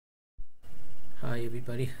Hi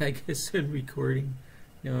everybody, I guess I'm recording.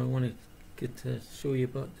 Now I want to get to show you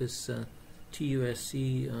about this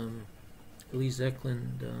TUSC Elise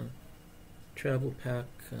Ecklund travel pack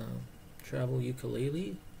travel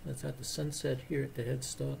ukulele. That's at the Sunset here at the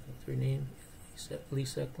headstock of their name,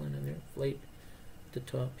 Elise Ecklund, and their Flight at the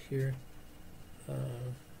top here.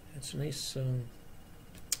 It's nice.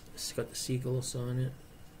 It's got the seagulls on it,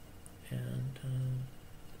 and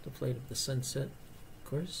the Flight of the Sunset, of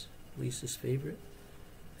course, Elise's favorite,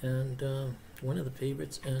 and one of the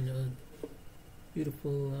favorites, and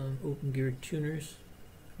beautiful open geared tuners.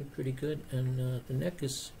 They're pretty good, and the neck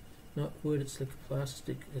is not wood, it's like a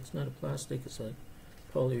plastic. It's not a plastic, it's like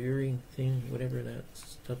polyurethane thing, whatever that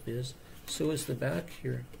stuff is. So is the back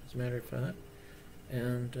here, as a matter of fact,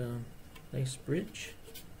 and nice bridge,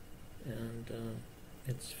 and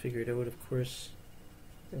it's figured out, of course.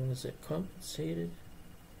 Was it compensated?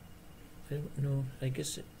 I don't know. I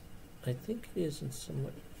guess I think it is in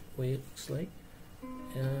somewhat way it looks like.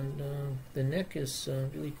 And the neck is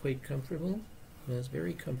really quite comfortable. It's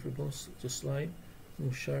very comfortable to slide.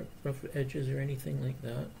 No sharp, rough edges or anything like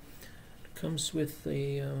that. It comes with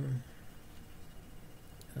a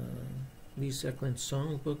Elise Ecklund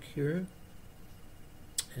songbook here,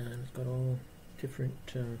 and it's got all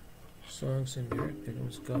different songs in there. And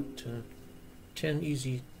it's got 10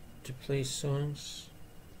 easy to play songs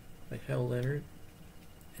by Hal Leonard,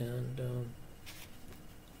 and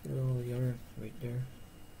there they are right there.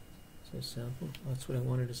 It's a sample. That's what I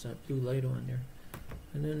wanted, is that blue light on there.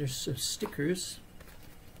 And then there's some stickers.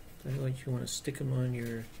 I don't know if you want to stick them on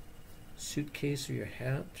your suitcase or your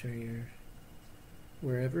hat or your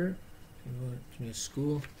wherever. If you want your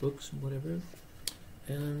school books and whatever.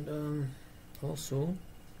 And also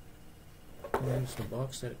there's the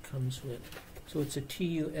box that it comes with. So it's a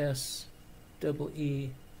TUSE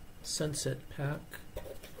Sunset pack.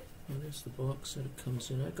 And there's the box that it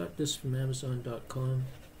comes in. I got this from Amazon.com.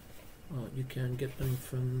 You can get them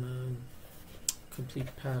from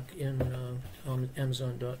complete pack in on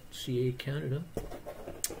Amazon.ca Canada.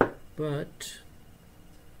 But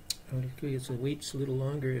it waits a little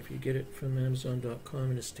longer if you get it from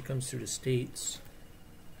Amazon.com, and it comes through the States.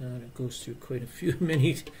 It goes through quite a few,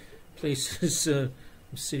 many places,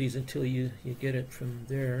 cities, until you get it from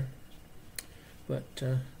there. But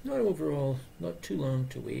not overall, not too long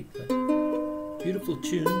to wait, but beautiful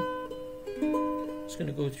tune. Just going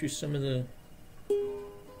to go through some of the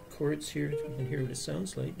chords here so you can hear what it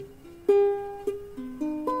sounds like.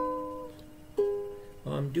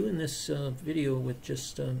 I'm doing this video with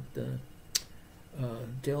just the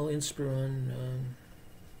Dell Inspiron,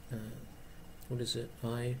 what is it,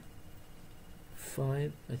 i5,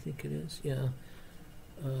 I think it is, yeah,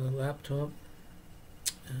 laptop.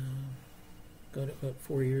 Got it about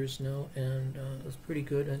 4 years now, and it's pretty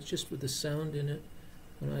good. And it's just with the sound in it.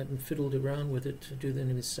 When I haven't fiddled around with it to do any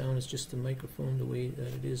of the sound, it's just the microphone the way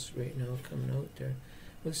that it is right now coming out there.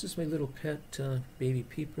 Well, this is my little pet, Baby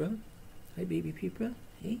Peepra. Hi, Baby Peepra.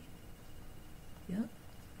 Hey. Yeah.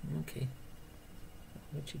 Okay.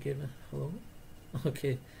 Why don't you give a hello?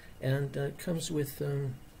 Okay. And it comes with a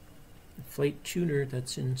flight tuner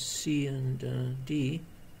that's in C and D,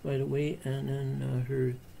 by the way, and then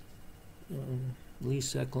her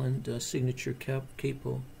Elise Ecklund Signature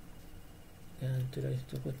Capo. And did I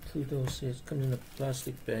include those? It's coming in a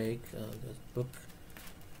plastic bag. The book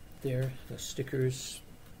there, the stickers,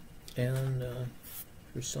 and her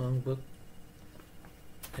songbook.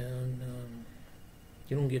 And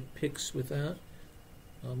you don't get picks with that.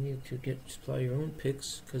 You need to supply your own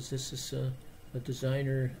picks, because this is a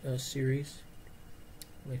designer series,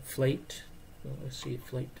 like Flight. Well, I see a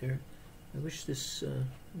Flight there. I wish this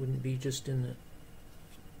wouldn't be just in the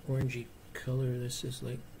orangey color. This is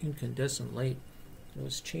like incandescent light. I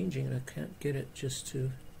was changing and I can't get it just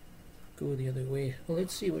to go the other way. Well,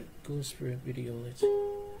 let's see what goes for a video.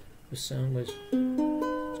 The sound was,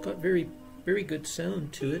 it's got very, very good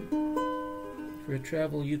sound to it for a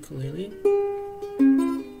travel ukulele.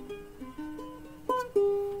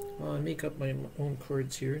 I make up my own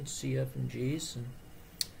chords here in C, F, and G's, and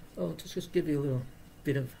I'll just give you a little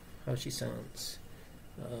bit of how she sounds.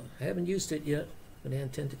 I haven't used it yet, but I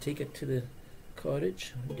intend to take it to the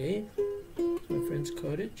cottage one day, my friend's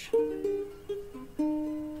cottage.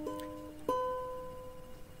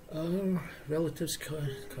 Relative's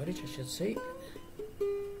cottage, I should say.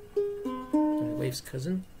 My wife's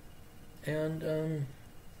cousin. And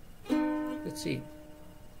let's see.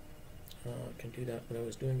 I can do that what I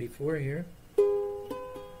was doing before here.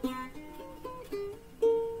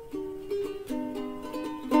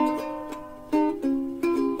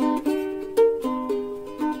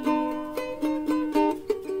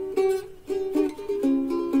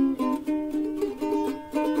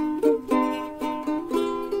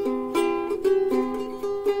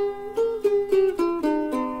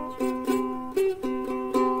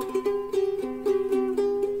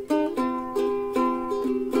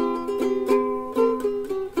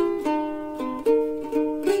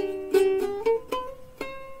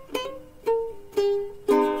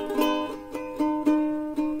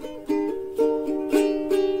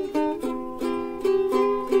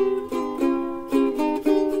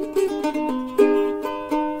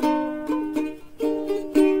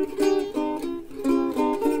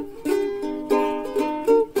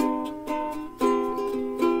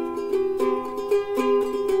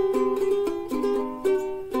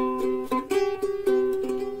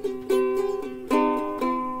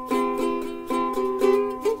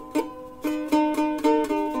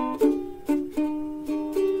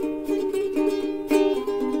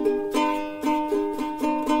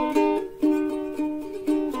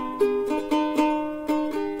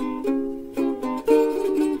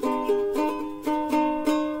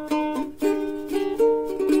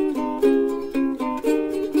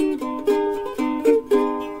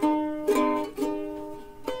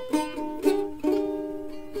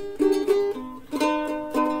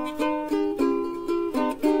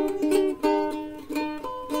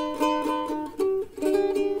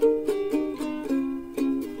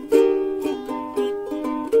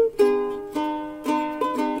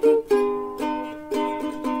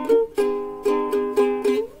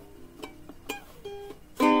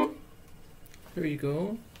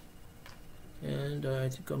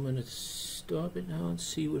 to stop it now and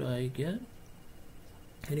see what I get.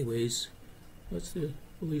 Anyways, that's the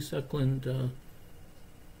Elise Ecklund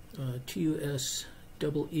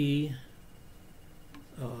TUSEE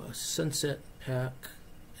Sunset Pack,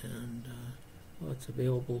 and well, it's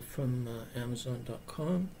available from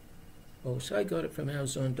Amazon.com. Oh, so I got it from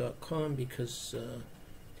Amazon.com because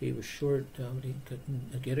they were short. They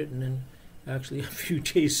couldn't get it, and then actually a few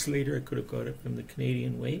days later I could have got it from the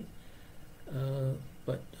Canadian way,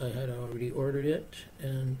 but I had already ordered it.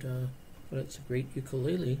 And but it's a great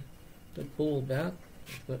ukulele. The bowl back,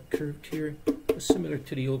 but curved here, similar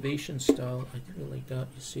to the ovation style. I really like that.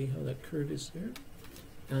 You see how that curve is there,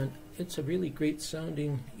 and it's a really great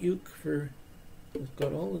sounding uke. For it's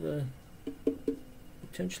got all of the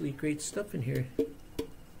potentially great stuff in here.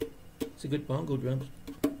 It's a good bongo drum.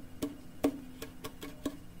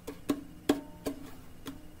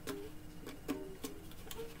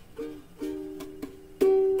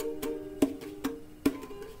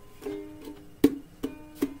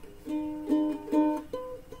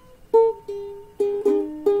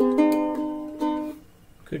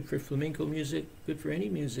 Good for flamenco music, good for any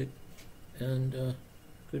music, and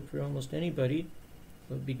good for almost anybody,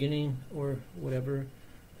 beginning or whatever,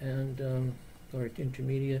 and or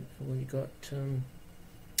intermediate. Well, you got 12,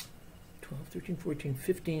 13, 14,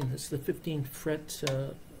 15. That's the 15th fret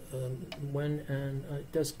one, and it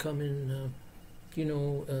does come in,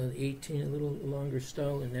 18, a little longer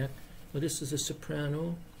style than that. Well, this is a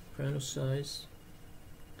soprano size.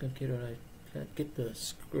 Can't get the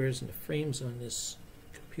squares and the frames on this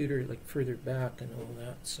computer like further back and all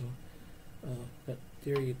that, so but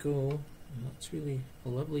there you go. It's really a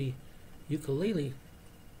lovely ukulele,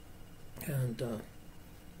 and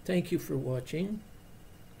thank you for watching,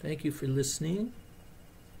 thank you for listening,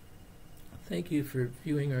 thank you for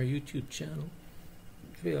viewing our YouTube channel.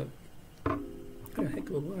 We got a heck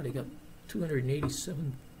of a lot. I got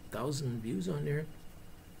 287,000 views on there,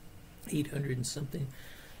 800 and something.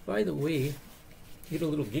 By the way, get a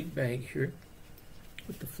little gig bag here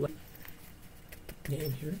with the Flight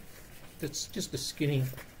name here. That's just a skinny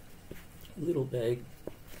little bag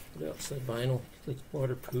with outside vinyl, like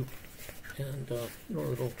waterproof, and a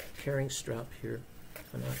little carrying strap here.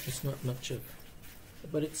 And it's not much of,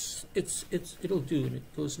 but it'll do, and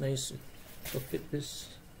it goes nice. It'll fit this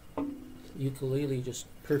ukulele just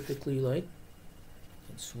perfectly, like,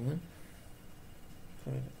 and so on.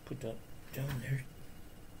 Put that down there.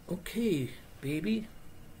 Okay, baby.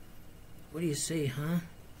 What do you say, huh?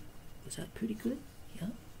 Was that pretty good? Yeah?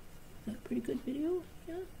 Was that a pretty good video?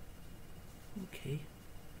 Yeah? Okay.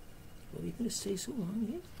 What are you going to say so long,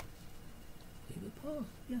 yeah? Baby Paul,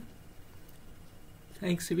 yeah.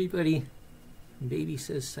 Thanks, everybody. Baby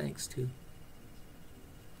says thanks, too.